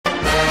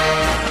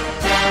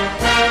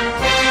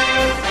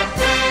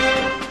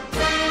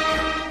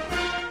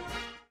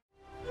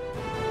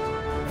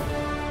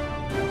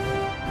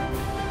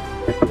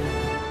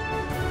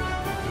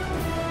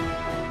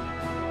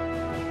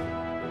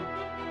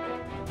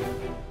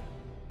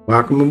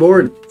Welcome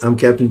aboard. I'm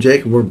Captain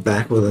Jake, and we're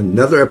back with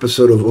another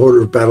episode of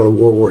Order of Battle of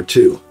World War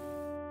II.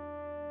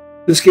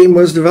 This game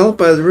was developed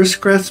by the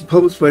Aristocrats and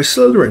published by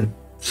Slytherin.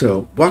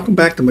 So, welcome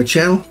back to my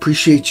channel.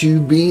 Appreciate you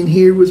being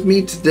here with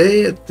me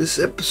today at this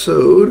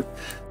episode.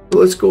 So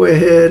let's go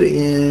ahead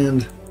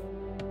and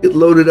get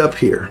loaded up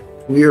here.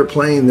 We are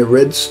playing the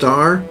Red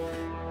Star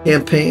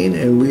campaign,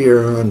 and we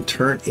are on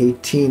turn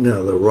 18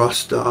 of the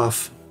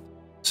Rostov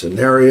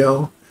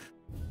scenario,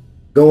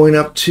 going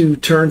up to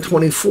turn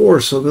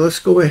 24. So let's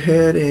go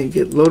ahead and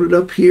get loaded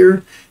up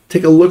here.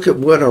 Take a look at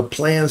what our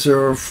plans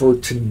are for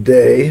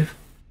today. If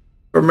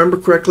I remember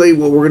correctly,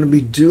 what we're going to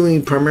be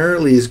doing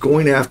primarily is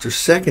going after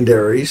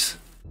secondaries.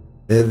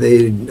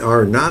 They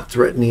are not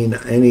threatening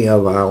any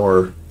of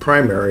our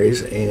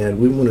primaries, and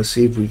we want to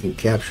see if we can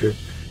capture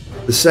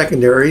the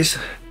secondaries,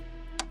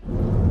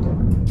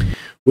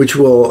 which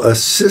will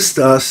assist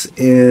us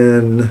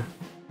in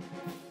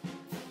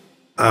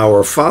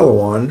our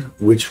follow-on,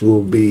 which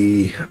will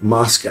be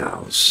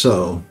Moscow.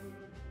 So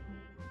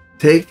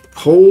take,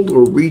 hold,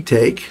 or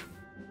retake.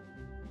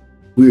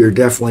 We are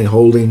definitely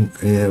holding,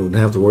 and we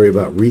don't have to worry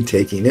about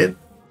retaking it.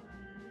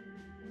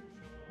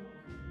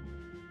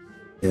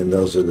 And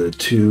those are the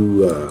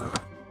two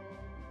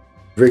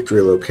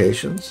victory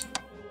locations.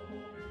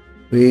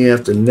 We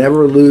have to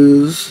never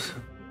lose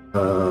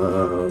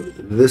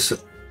this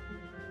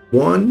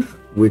one,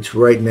 which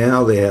right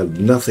now they have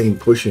nothing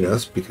pushing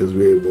us because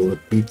we're able to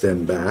beat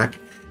them back,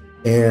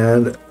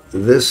 and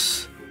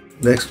this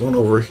next one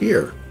over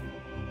here.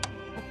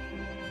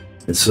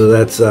 And so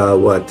that's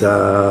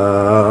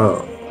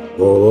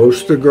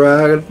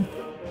Volostograd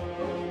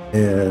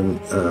and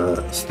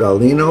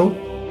Stalino.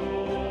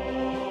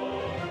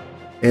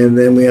 And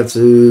then we have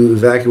to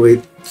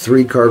evacuate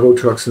 3 cargo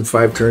trucks in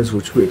 5 turns,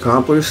 which we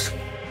accomplished,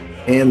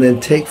 and then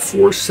take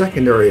 4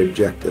 secondary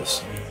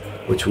objectives,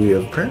 which we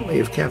apparently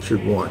have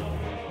captured 1.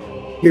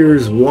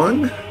 Here's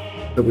one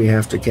that we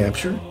have to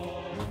capture.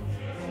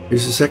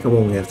 Here's the second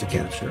one we have to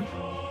capture.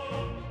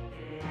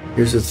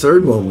 Here's the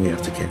third one we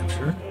have to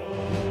capture.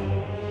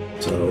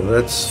 So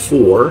that's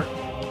 4.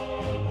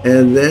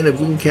 And then if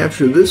we can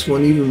capture this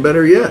one, even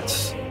better yet.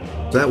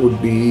 That would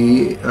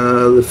be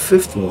the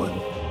 5th one.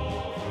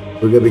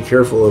 We've got to be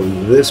careful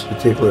of this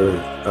particular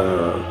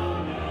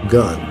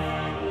gun.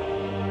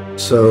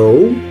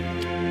 So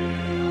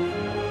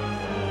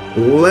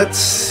let's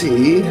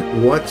see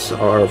what's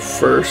our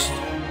first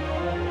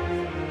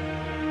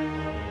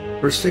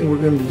thing we're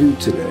going to do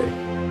today.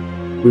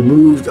 We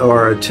moved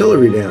our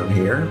artillery down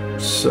here,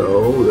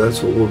 so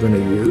that's what we're going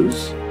to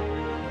use.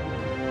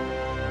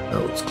 Now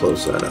let's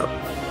close that up.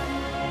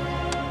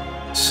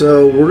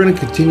 So we're going to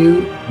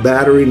continue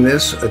battering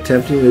this,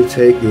 attempting to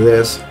take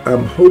this.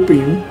 I'm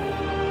hoping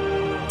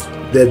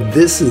that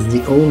this is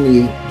the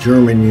only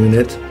German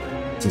unit,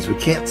 since we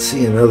can't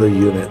see another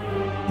unit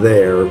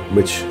there,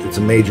 which it's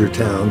a major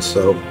town,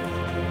 so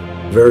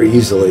very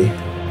easily.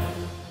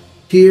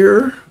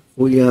 Here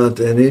we got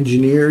an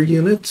engineer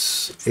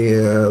units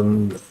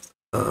and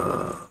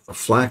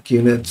flak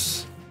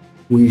units.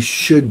 We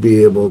should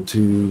be able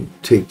to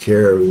take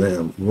care of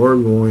them. We're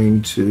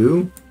going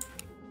to,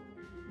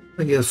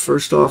 I guess,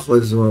 first off,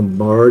 let's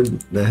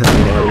bombard the hell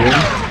out of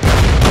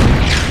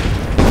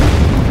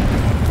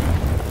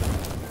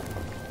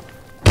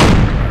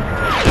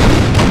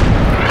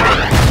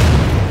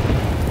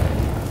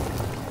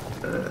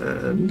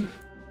them. And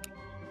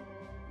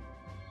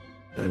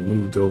I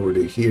moved over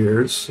to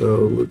here,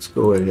 so let's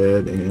go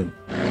ahead and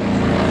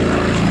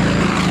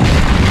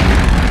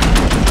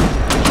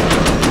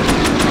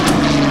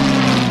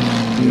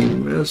he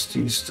missed.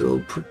 He's still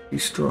pretty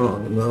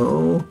strong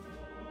though.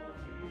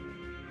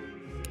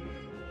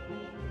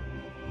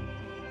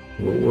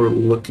 What we're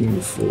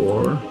looking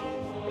for,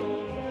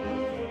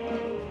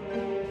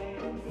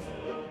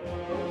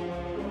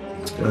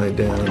 this guy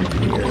down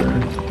here,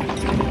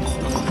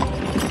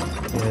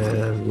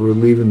 and we're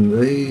leaving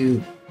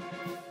the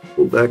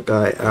pull that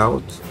guy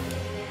out.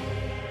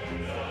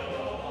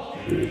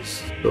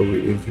 There's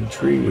Soviet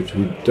infantry, which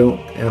we don't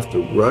have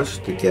to rush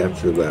to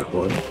capture that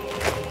one.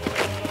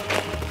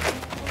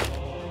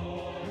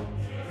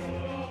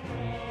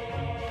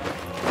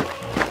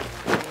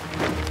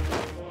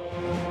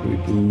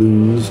 We'd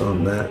lose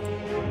on that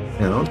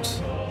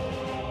count.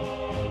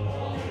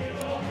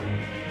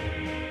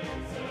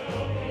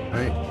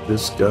 Right,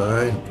 this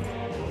guy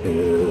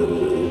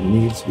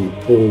needs to be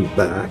pulled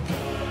back.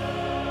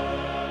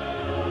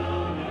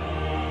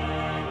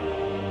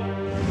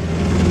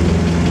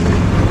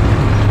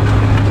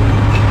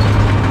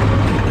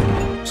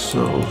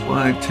 So if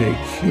I take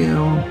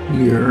him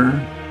here,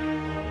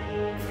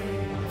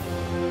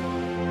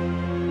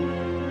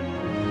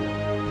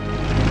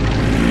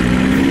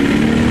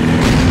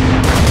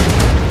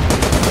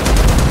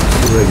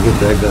 so I get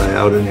that guy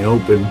out in the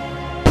open.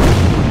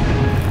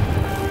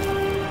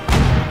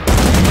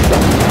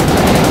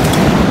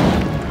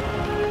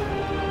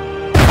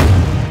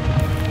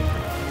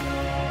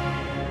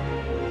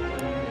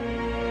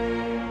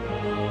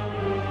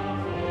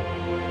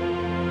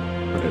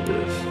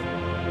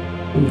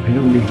 Move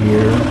him to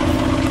here.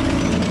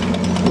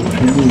 Move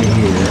him him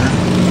here.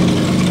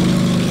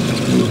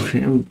 Move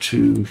him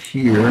to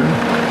here.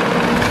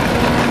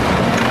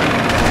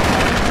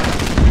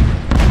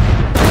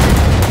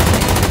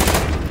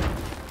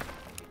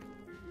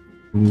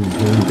 Move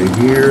him to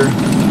here.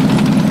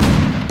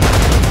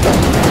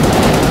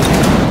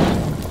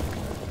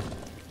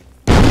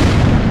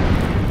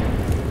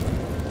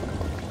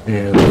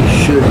 And we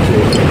should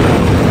take him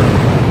out.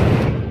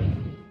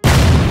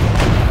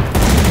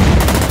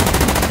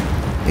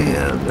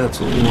 And that's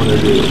what we want to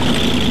do.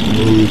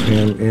 Move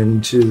him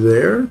into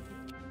there.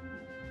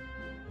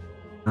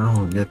 Now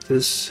we'll get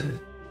this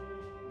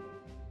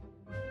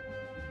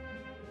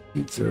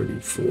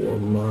P34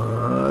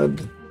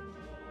 mod.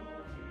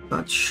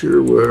 Not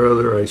sure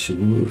whether I should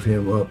move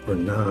him up or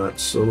not,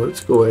 so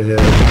let's go ahead.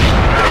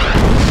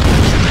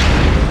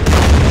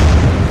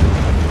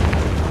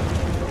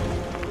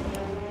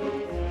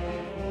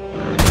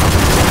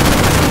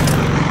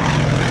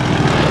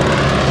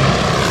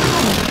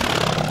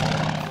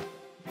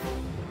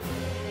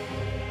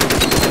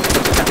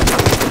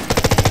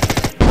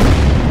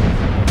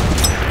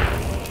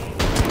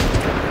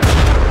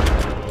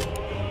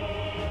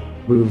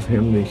 Move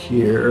him to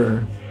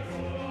here.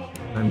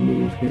 I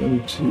move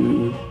him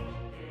to,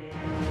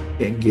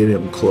 can't get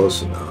him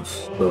close enough.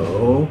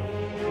 So,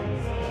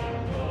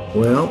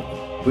 well,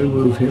 we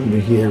move him to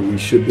here, we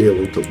should be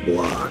able to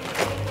block.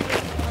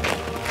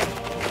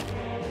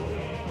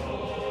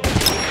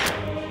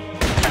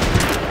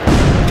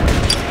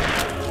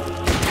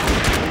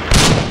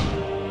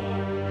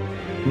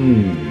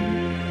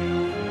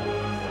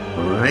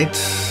 All right.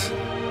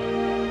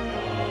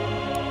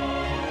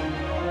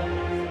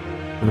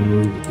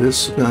 Move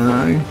this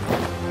guy.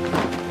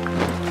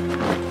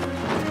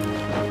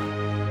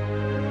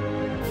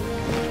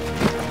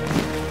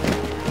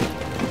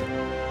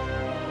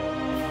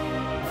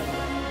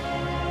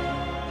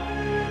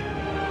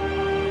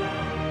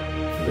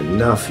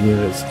 Enough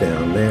units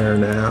down there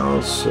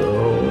now, so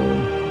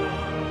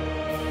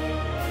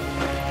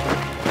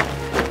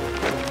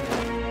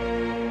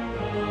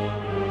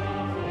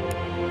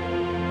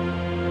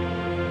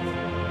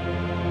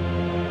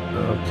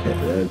okay,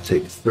 that'd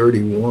take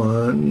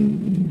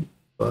 31,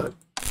 but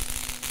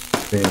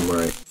damn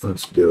right,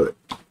 let's do it.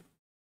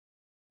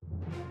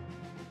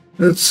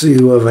 Let's see,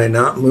 who have I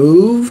not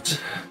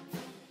moved?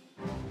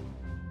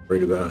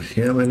 Worried about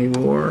him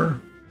anymore?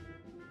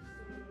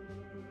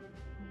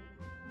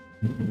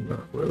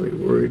 Not really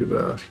worried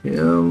about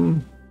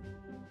him.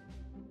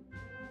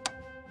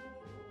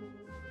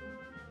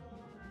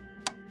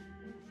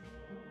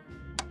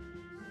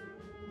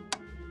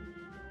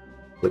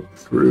 Click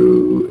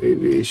through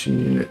aviation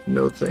unit.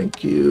 No,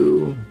 thank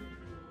you.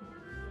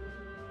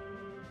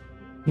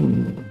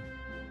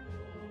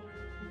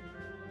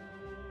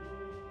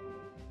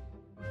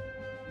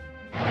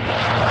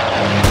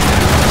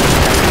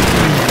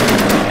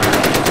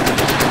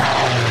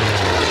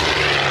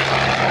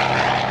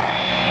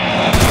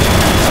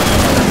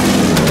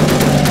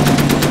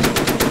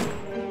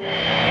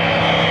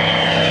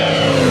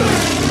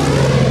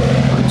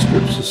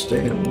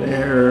 Stand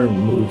there,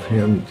 move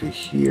him to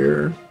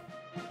here.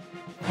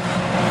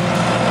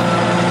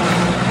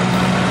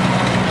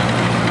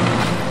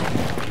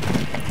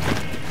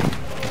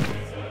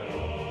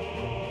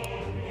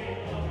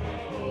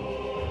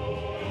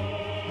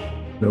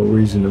 No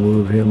reason to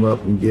move him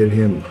up and get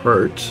him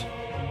hurt.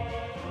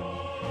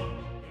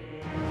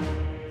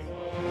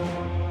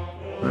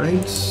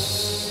 Right.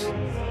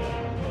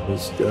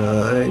 This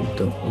guy,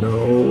 don't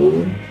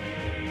know.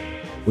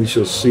 We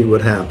shall see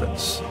what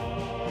happens.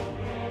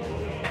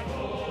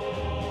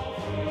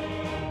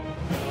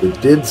 It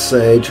did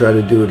say try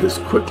to do it as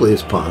quickly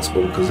as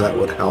possible because that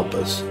would help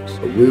us.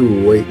 So we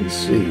will wait and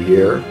see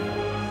here.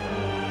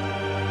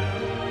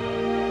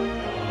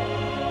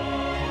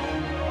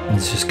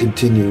 Let's just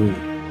continue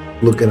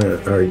looking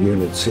at our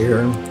units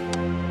here.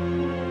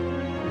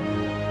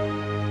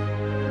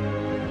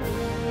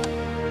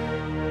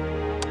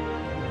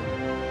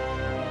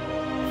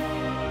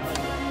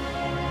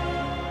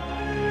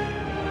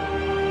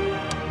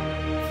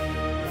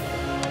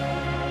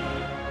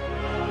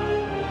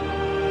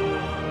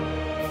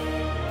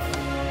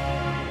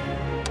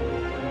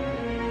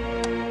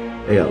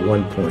 I got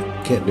 1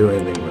 point. Can't do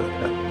anything with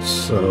that.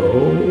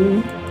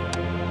 So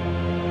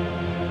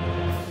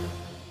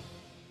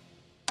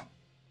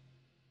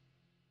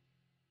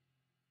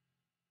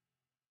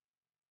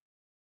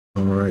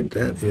alright,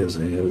 that is a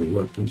heavy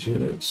weapons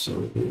unit.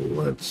 So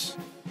let's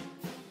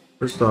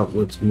first off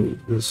let's move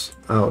this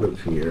out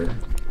of here.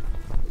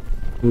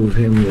 Move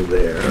him to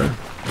there.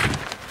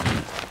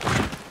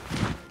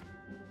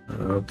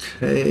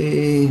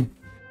 Okay.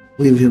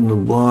 Leave him to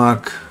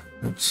block.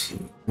 That's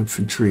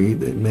infantry.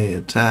 They may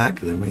attack,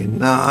 they may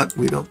not.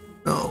 We don't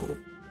know.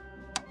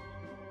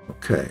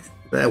 Okay,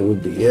 that will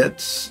be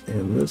it.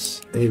 And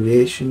this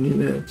aviation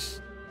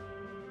unit,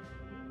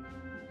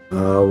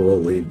 we'll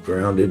leave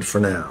grounded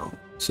for now.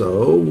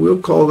 So we'll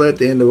call that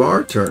the end of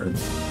our turn.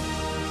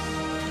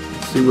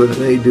 Let's see what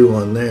they do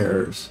on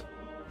theirs.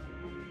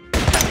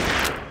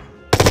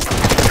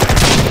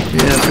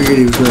 Yeah, figured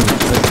he was going to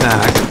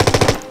attack.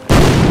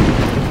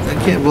 I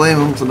can't blame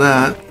him for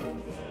that.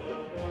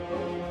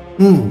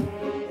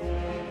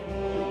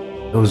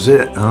 That was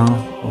it,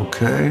 huh?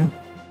 Okay.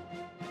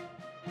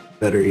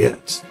 Better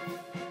yet.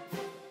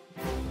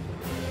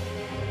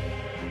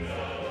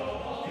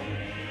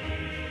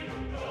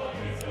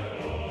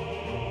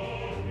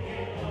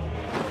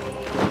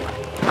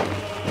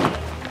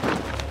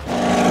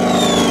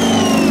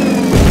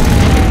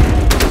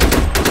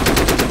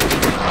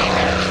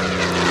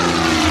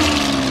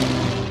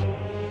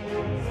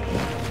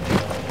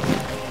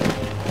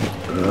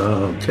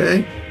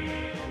 Okay.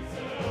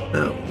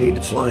 Now we need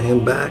to fly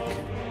him back.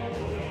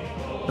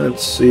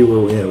 Let's see where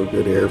we have a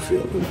good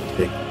airfield we can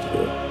take him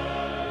to.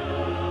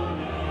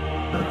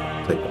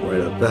 Take him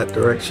right up that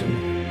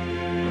direction.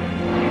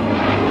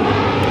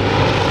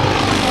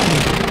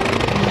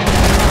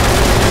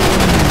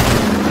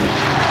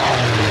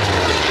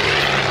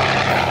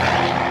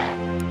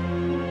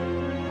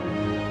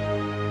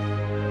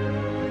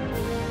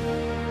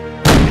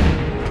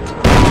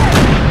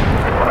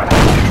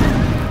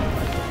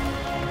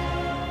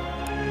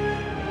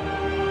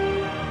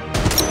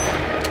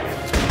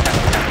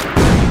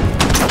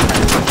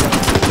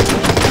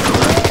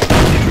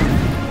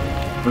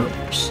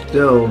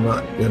 Still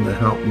not gonna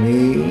help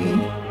me.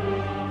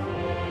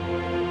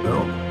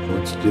 No,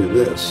 let's do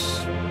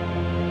this.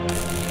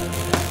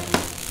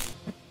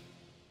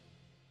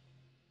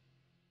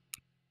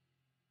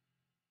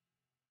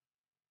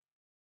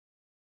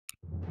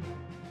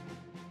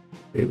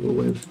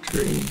 Naval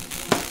infantry.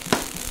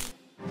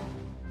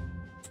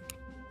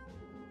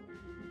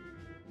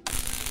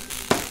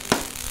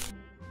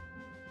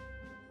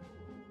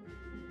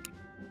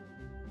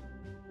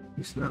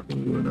 He's not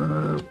moving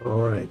up.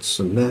 All right,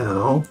 so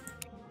now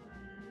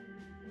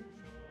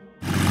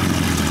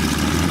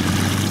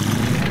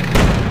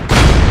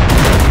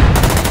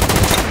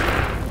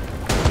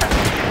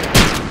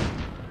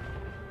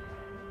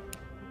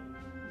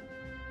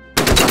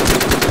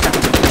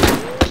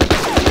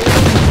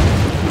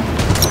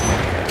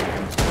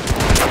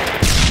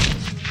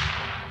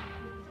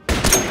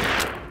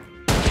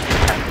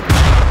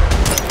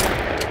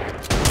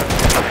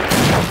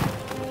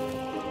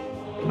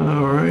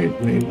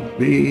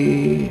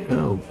maybe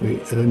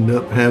we end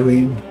up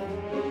having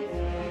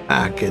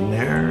back in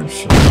there.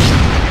 So.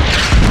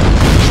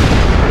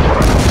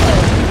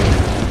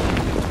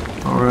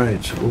 All right,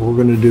 so what we're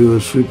going to do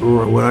is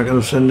we're not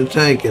going to send a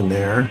tank in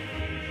there.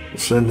 We'll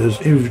send this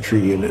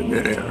infantry unit in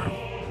there.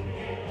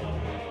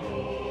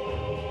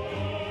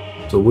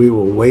 So we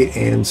will wait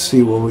and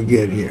see what we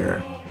get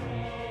here.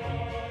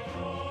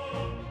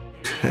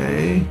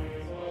 Okay.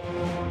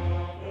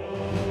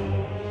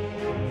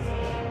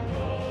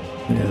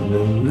 And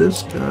then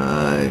this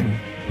guy,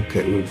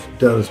 okay, we've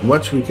done as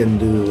much we can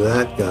do to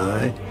that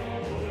guy.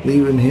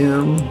 Leaving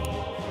him.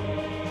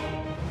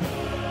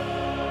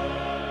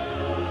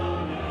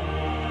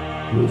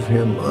 Move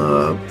him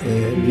up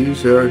and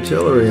use the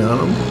artillery on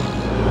him.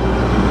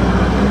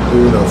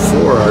 Even though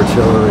 4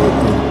 artillery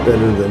is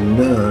better than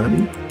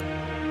none.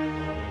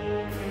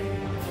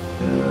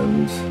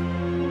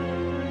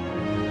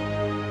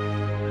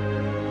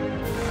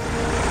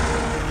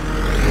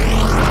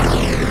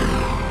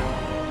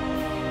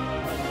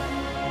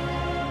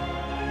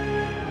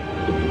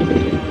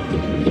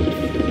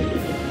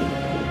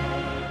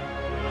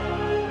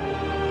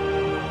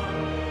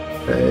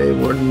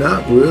 And we're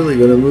not really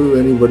going to move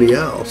anybody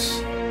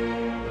else.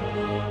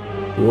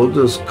 We'll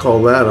just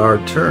call that our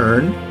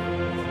turn.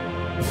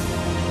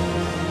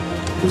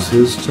 Because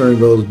his turn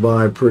goes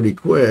by pretty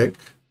quick.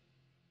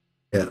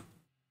 Yeah.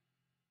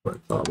 I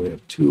thought we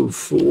have 2 of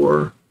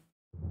 4.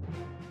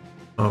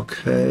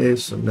 Okay,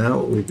 so now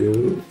what we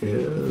do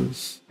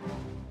is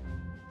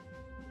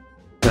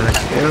attack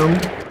him.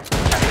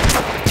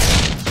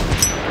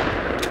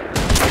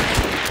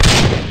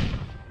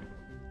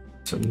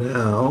 So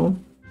now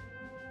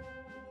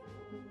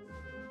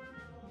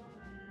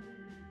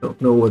don't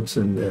know what's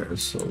in there,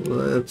 so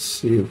let's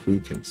see if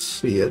we can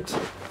see it.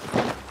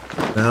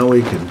 Now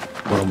we can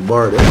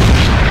bombard it.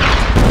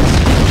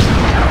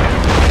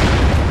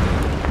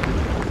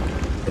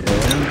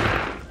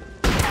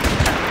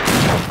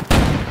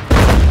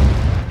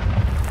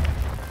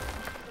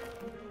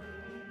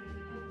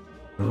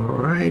 And all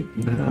right,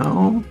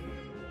 now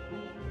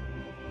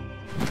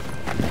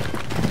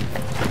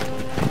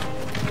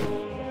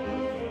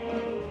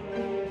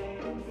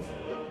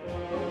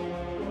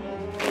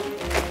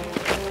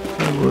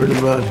worried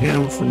about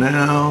him for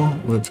now.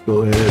 Let's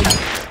go ahead.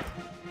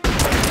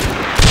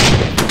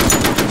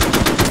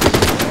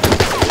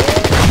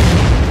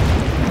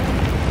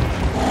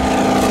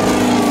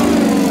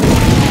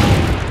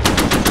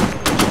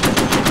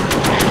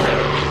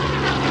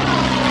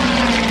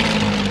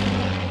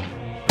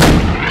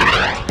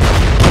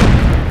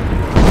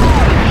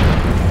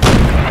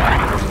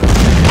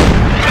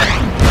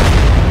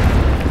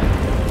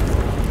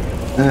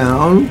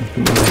 Now, I'm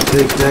gonna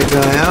take that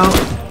guy out.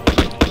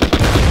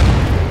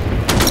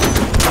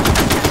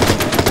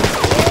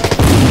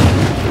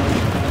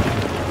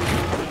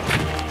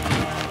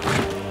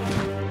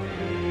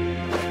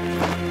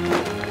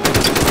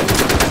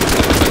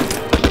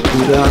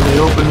 He's out in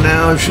the open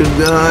now, should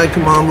die.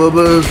 Come on,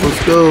 Bubbas,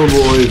 let's go,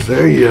 boys.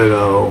 There you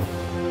go.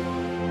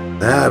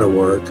 That'll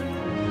work.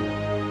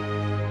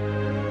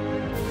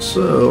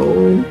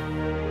 So,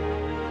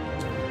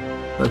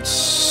 let's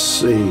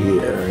see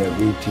here. I got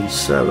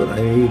VT7.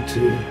 I need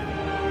to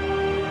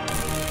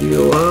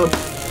heal up.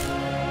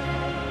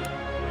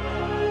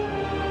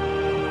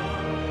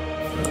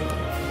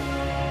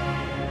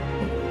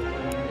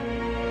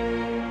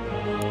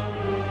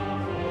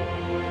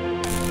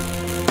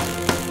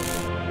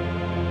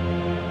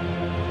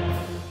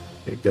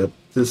 I got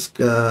this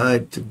guy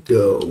to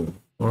go.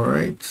 All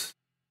right.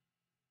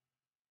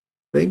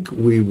 I think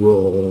we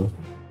will.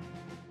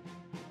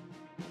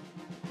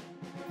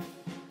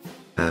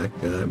 That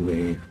guy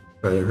may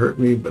try to hurt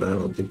me, but I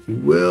don't think he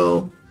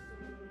will.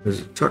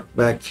 There's a truck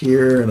back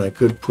here, and I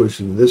could push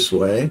him this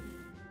way,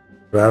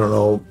 but I don't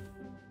know.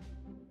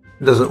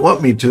 It doesn't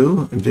want me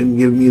to. It didn't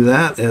give me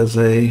that as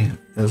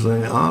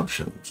an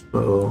option.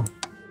 So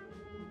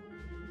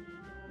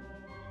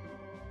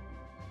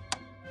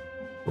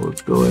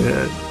let's go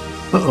ahead.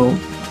 Uh-oh.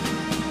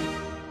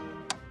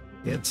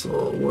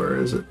 Cancel. Where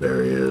is it?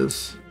 There he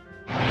is.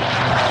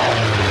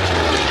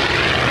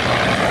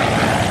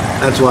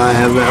 That's why I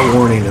have that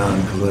warning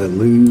on, because I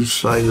lose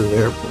sight of the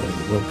airplane.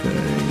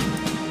 Okay.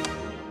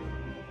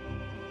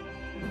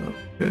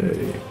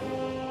 Okay.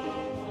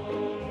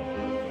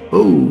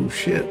 Oh,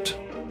 shit.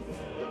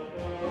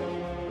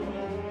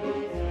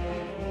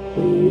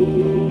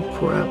 Oh,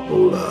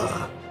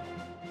 crapola.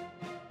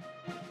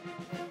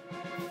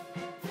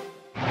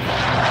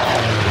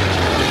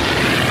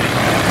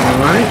 All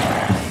right.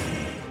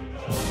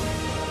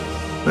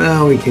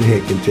 Now we can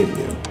hit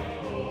continue.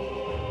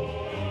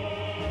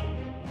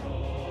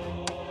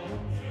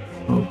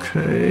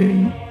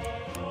 Okay.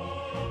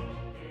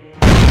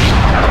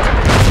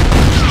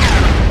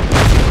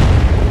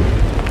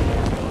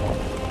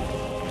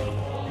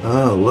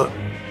 Oh, look.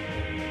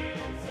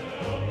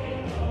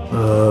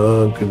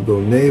 Could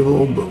go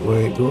naval, but we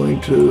ain't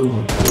going to.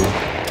 Okay.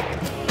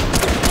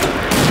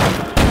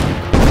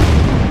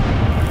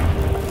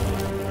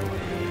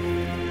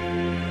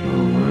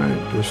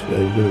 Alright, this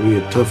guy's gonna be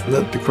a tough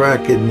nut to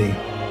crack, isn't he?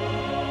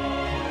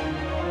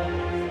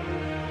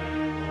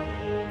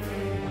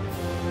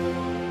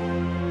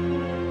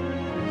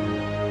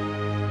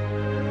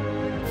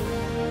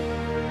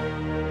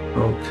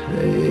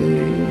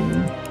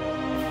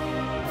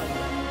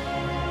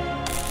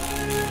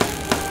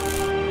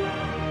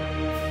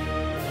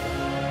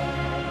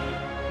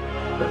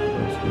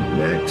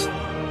 Next.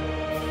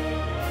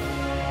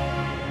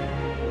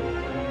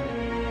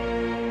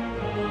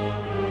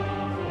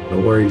 Know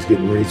where he's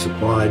getting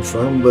resupplied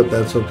from, but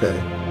that's okay.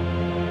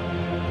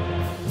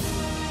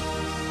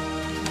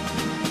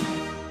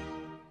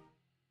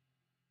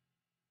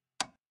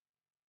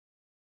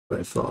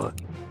 I thought.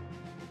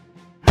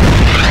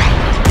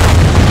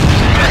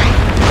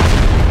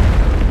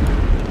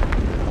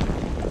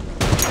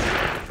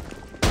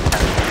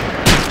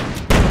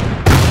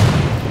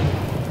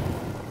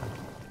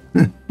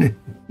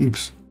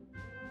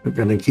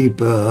 They're gonna keep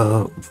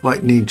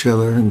fighting each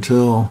other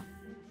until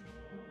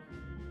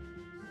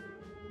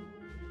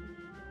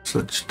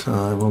such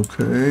time.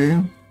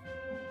 Okay.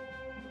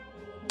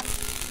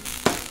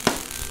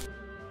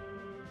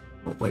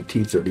 Oh, my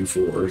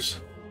T-34s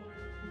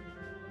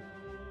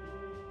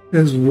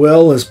as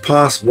well as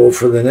possible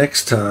for the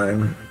next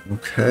time.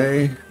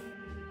 Okay.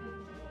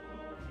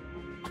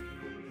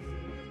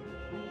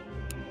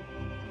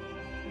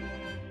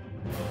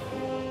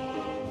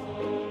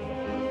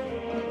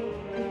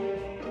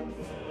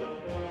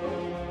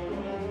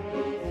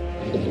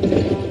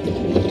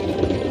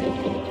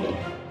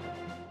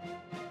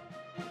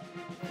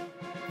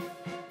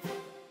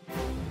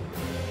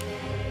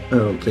 I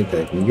don't think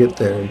I can get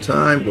there in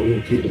time, but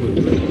we'll keep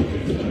moving.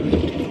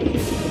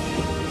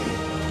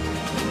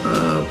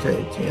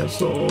 Okay,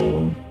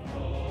 cancel.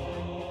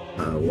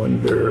 I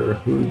wonder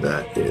who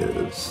that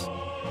is.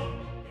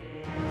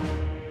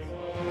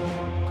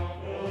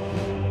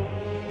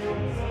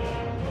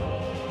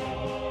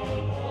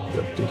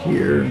 Up to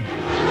here.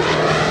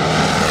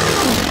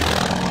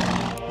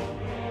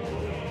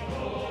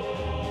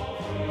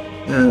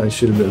 I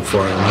should have been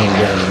flying him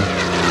down.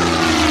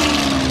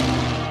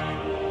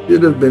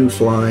 Should have been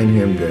flying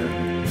him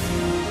down.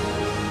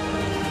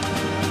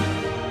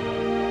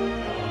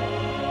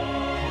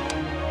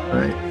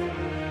 Right.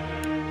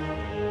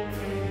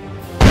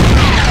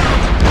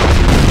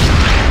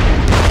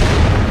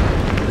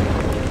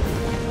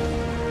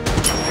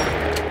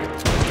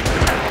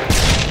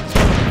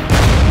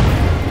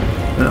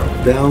 Now,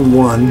 down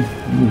 1,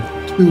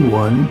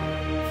 2-1.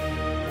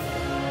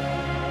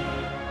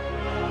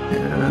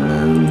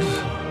 And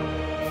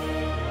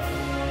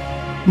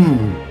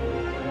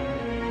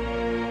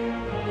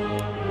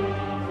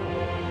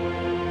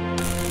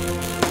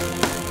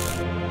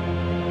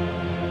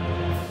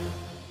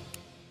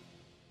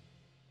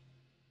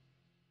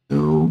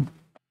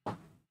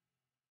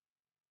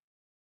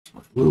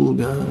little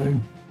guy.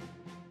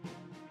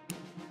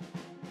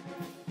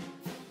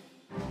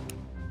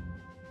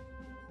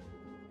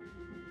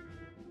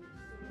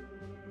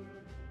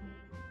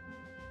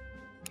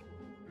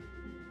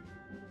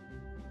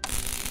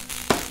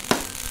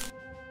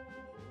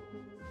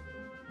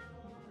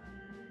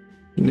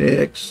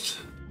 Next.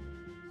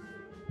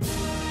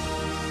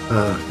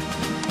 I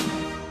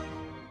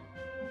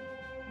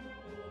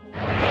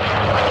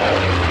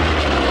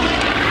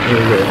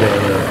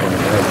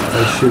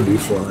should be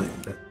flying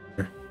back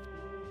there.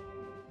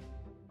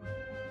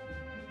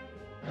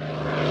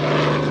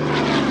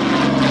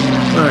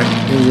 Alright,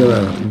 we're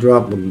gonna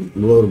drop a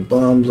load of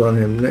bombs on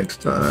him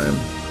next time.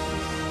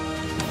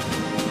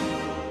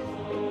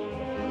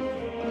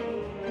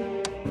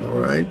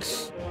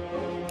 Alright.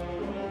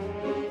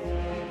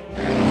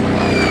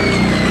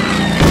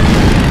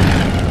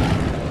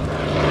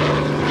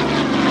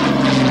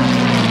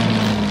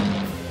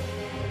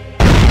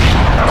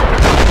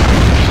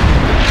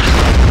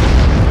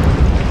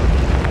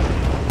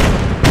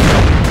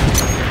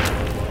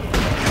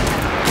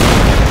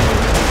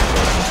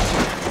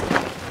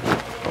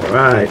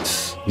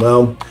 Right.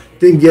 Well,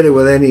 didn't get it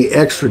with any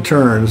extra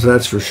turns,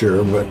 that's for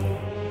sure, but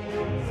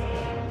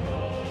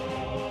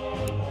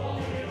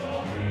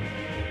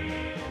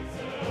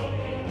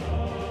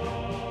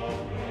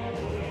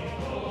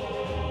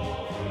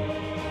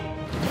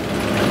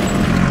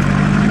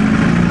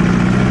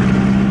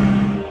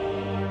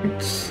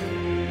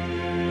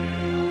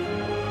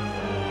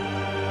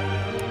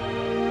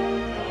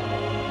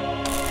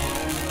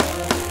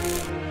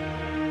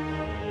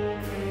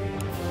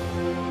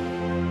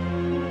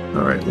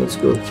let's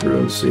go through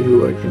and see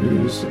who I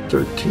can use the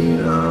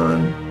 13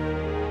 on.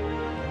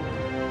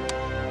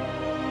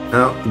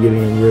 Out,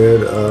 getting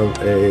rid of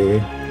a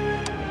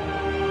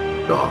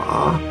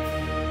Daw.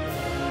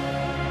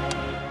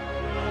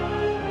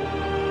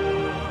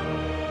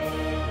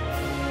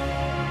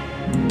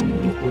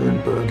 Worried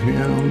about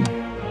him.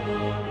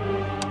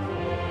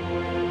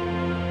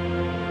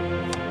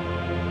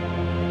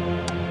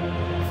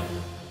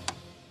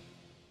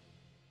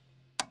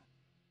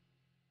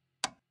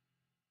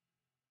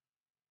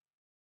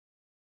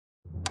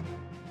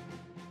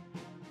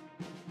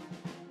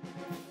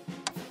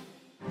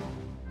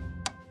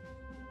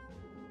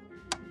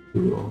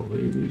 Do all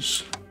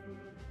these.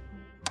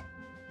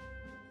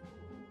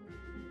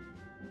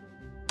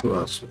 Who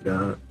else we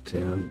got?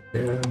 10,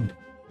 10.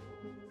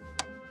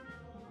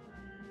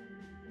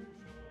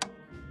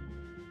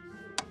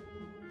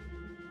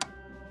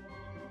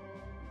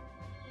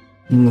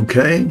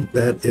 Okay,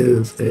 that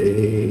is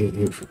a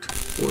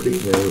 40.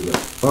 There we go.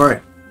 All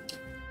right,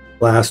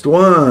 last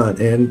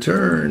one, end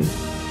turn.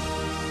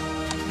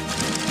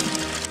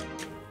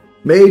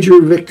 Major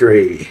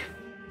victory.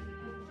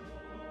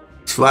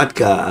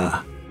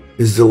 Svatka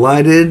is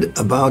delighted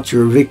about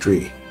your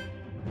victory,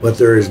 but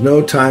there is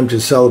no time to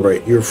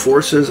celebrate. Your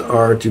forces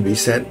are to be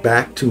sent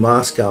back to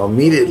Moscow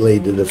immediately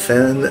to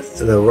defend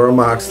the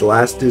Wehrmacht's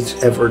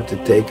last-ditch effort to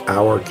take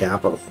our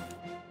capital.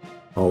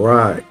 All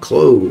right,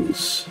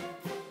 close.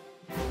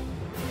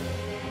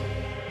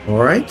 All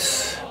right,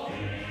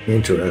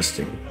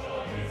 interesting.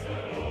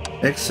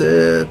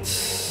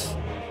 Exit,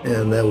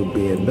 and that would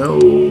be a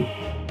no.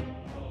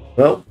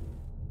 Well,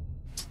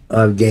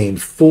 I've gained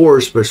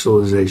 4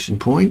 specialization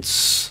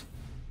points.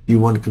 You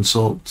want to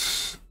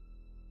consult?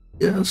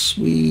 Yes,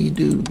 we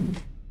do.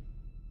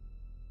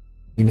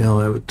 We now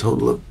have a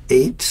total of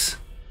 8.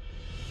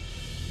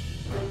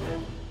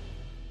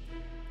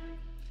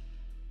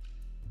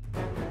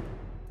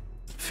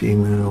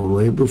 Female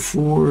labor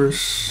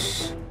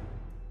force.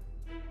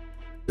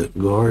 The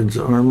Guards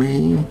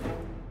Army.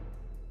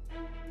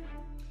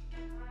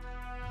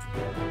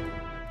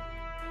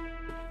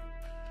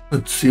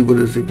 Let's see, what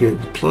does it get?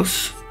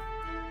 Plus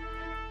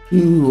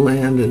 2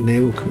 land and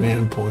naval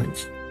command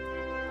points.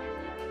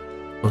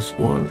 Plus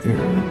 1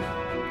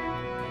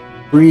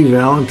 air. Free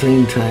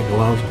Valentine tank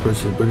allows a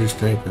person British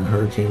tank and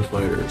Hurricane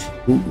fighters.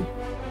 Ooh.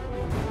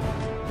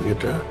 Look at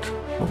that.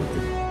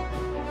 Okay.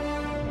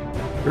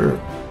 Sure.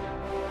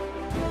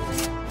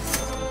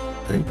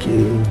 Thank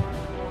you.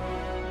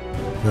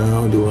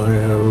 Now, do I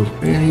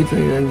have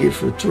anything I can get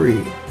for 3?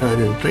 I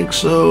didn't think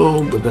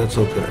so, but that's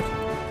okay.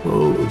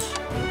 Close.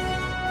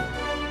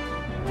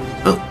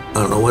 Oh, I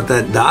don't know what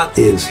that dot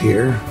is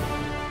here.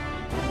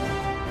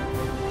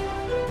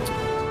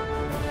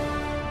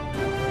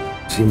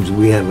 Seems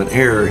we have an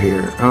error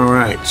here. All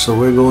right, so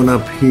we're going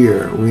up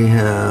here. We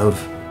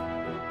have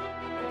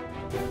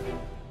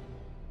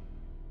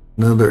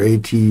another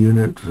AT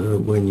unit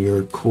when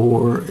your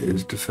corps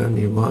is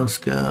defending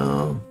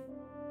Moscow.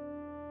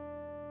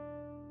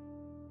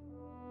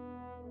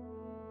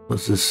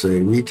 What's this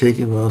say?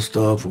 Retaking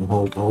Rostov will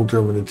halt all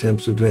German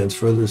attempts to advance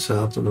further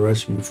south on the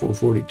Russian before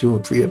 42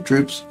 and free up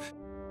troops.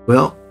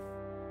 Well,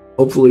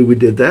 hopefully we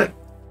did that.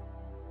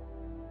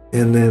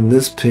 And then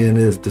this pin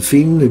is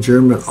defeating the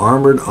German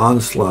armored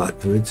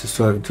onslaught. It's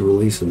starting to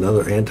release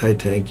another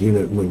anti-tank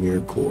unit when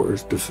your corps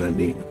is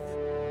defending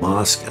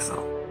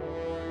Moscow.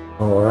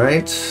 All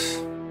right.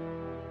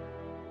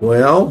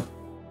 Well,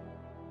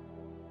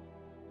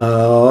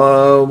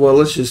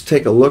 let's just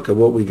take a look at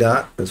what we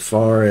got as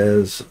far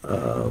as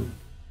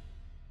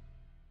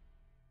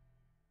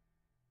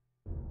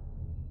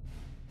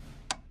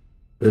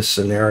this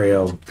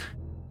scenario.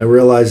 I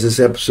realized this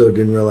episode,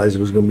 didn't realize it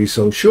was going to be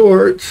so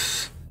short.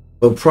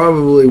 but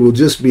probably will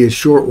just be a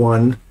short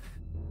one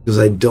because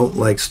I don't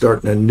like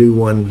starting a new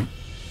one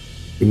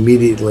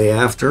immediately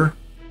after.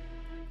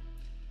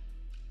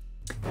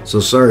 So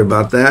sorry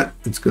about that.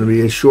 It's going to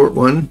be a short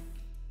one,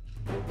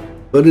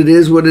 but it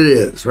is what it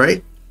is,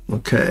 right?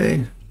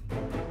 Okay.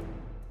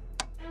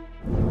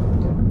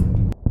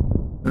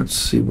 Let's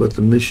see what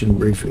the mission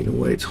briefing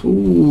awaits.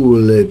 Ooh,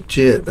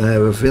 legit. I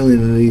have a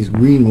feeling these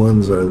green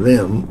ones are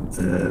them.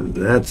 And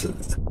that's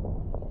it.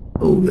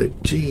 Holy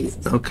gee.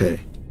 Okay.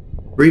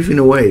 Briefing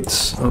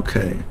awaits.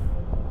 Okay.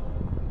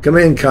 Come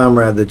in,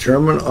 comrade. The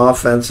German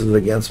offensive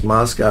against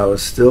Moscow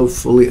is still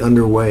fully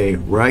underway.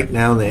 Right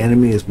now, the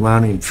enemy is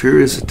mounting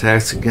furious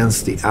attacks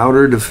against the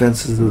outer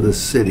defenses of the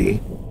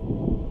city.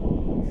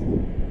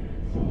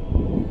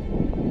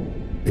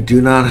 I do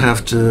not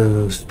have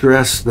to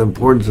stress the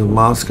importance of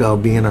Moscow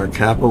being our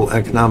capital,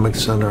 economic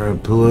center,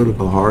 and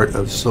political heart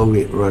of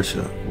Soviet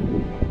Russia.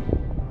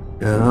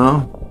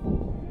 Yeah.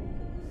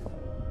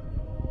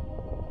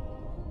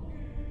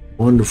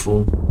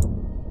 Wonderful.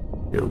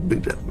 See how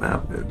big that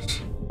map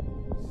is.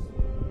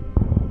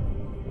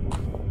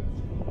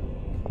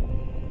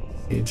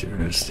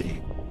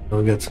 Interesting.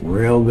 We got some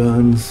rail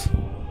guns.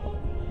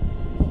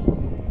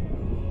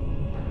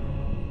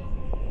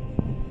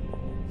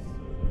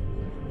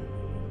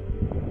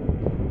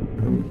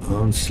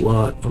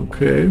 Onslaught,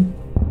 okay.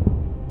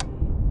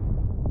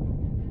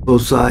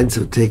 Both sides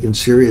have taken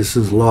serious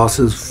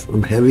losses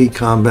from heavy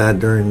combat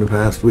during the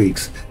past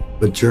weeks,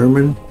 but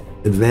German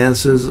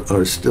advances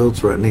are still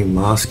threatening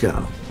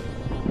Moscow.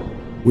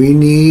 We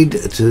need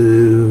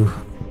to,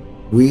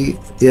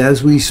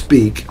 as we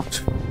speak,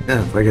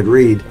 if I could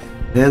read,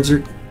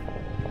 Panzer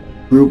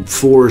Group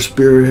 4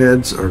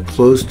 spearheads are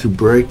close to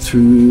break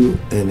through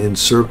and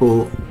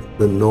encircle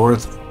the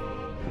north.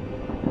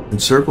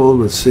 Encircle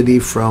the city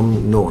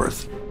from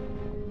north.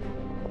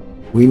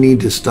 We need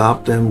to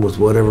stop them with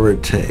whatever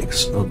it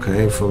takes.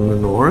 Okay, from the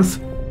north.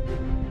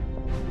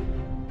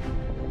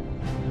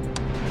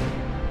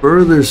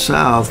 Further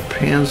south,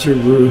 Panzer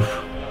Group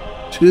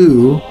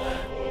 2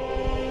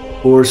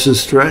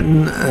 forces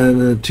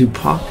threaten to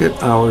pocket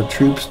our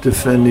troops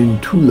defending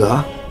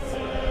Tula.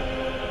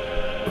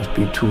 Must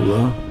be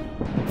Tula.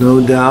 No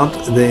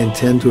doubt they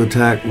intend to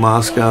attack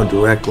Moscow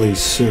directly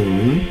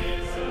soon.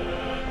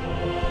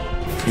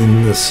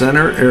 In the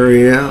center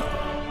area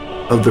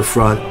of the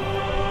front,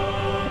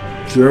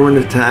 German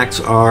attacks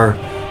are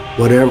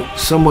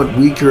somewhat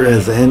weaker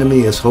as the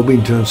enemy is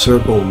hoping to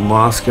encircle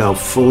Moscow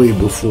fully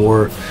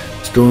before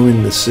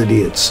storming the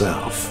city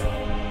itself.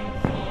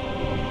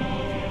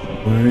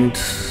 Alright.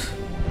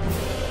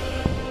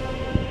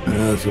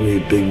 That's going to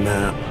be a big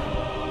map.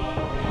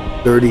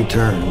 30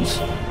 turns.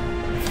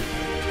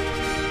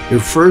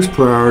 Your first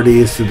priority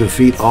is to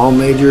defeat all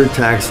major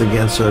attacks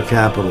against our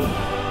capital.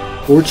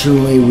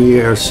 Fortunately, we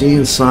are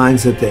seeing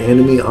signs that the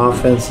enemy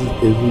offensive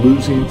is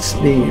losing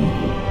steam.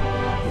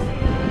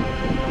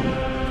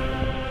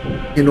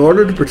 In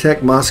order to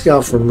protect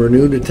Moscow from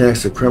renewed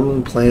attacks, the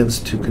Kremlin plans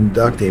to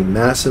conduct a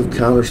massive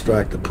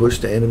counterstrike to push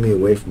the enemy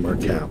away from our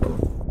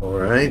capital. All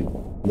right,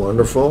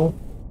 wonderful.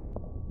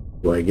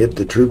 Do I get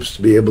the troops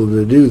to be able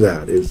to do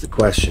that is the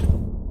question.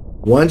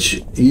 Once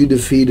you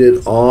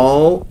defeated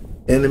all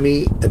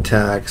enemy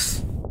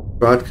attacks,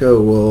 Trotka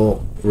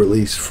will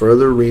release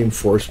further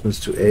reinforcements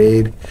to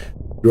aid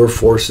your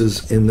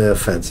forces in the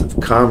offensive.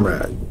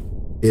 Comrade,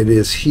 it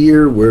is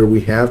here where we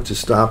have to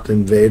stop the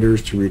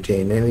invaders to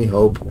retain any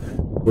hope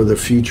for the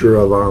future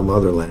of our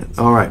motherland.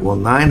 All right, well,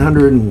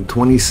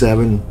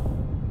 927,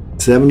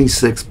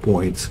 76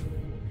 points.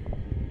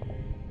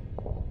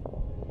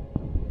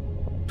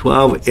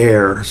 12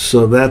 air,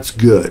 so that's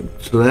good.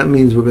 So that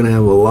means we're going to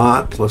have a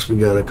lot, plus we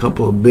got a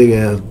couple of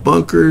big-ass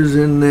bunkers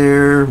in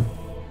there.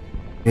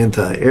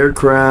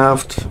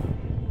 Anti-aircraft.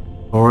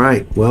 All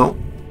right, well,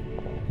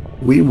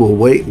 we will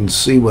wait and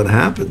see what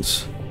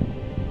happens.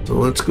 So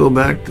let's go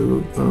back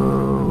to,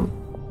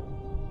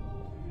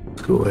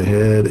 let's go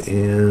ahead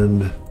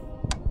and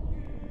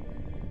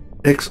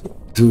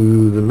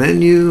to the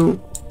menu.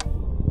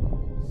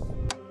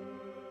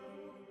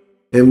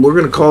 And we're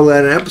going to call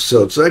that an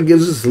episode. So that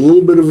gives us a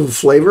little bit of a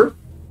flavor.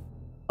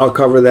 I'll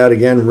cover that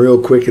again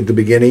real quick at the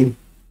beginning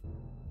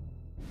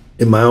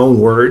in my own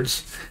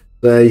words.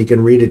 You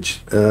can read it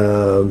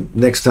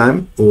next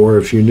time, or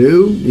if you're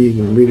new, you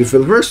can read it for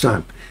the first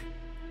time.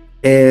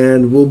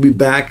 And we'll be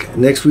back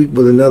next week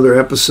with another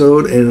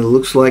episode, and it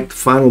looks like the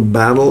final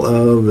battle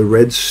of the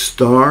Red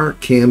Star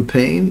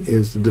campaign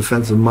is the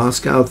defense of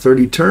Moscow,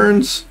 30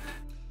 turns,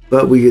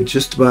 but we get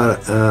just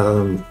about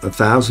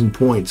 1,000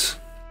 points.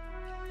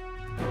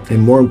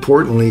 And more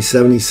importantly,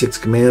 76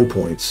 command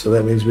points. So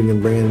that means we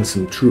can bring in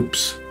some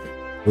troops.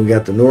 We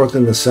got the north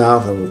and the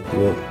south, and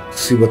we'll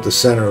see what the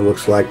center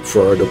looks like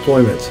for our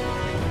deployments,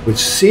 which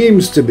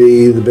seems to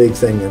be the big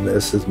thing in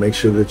this, is make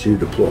sure that you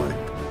deploy.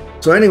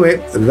 So anyway,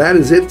 that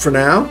is it for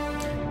now.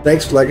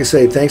 Thanks, like I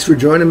say, thanks for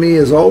joining me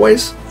as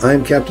always.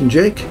 I'm Captain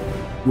Jake,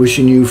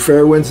 wishing you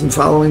fair winds and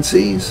following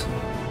seas.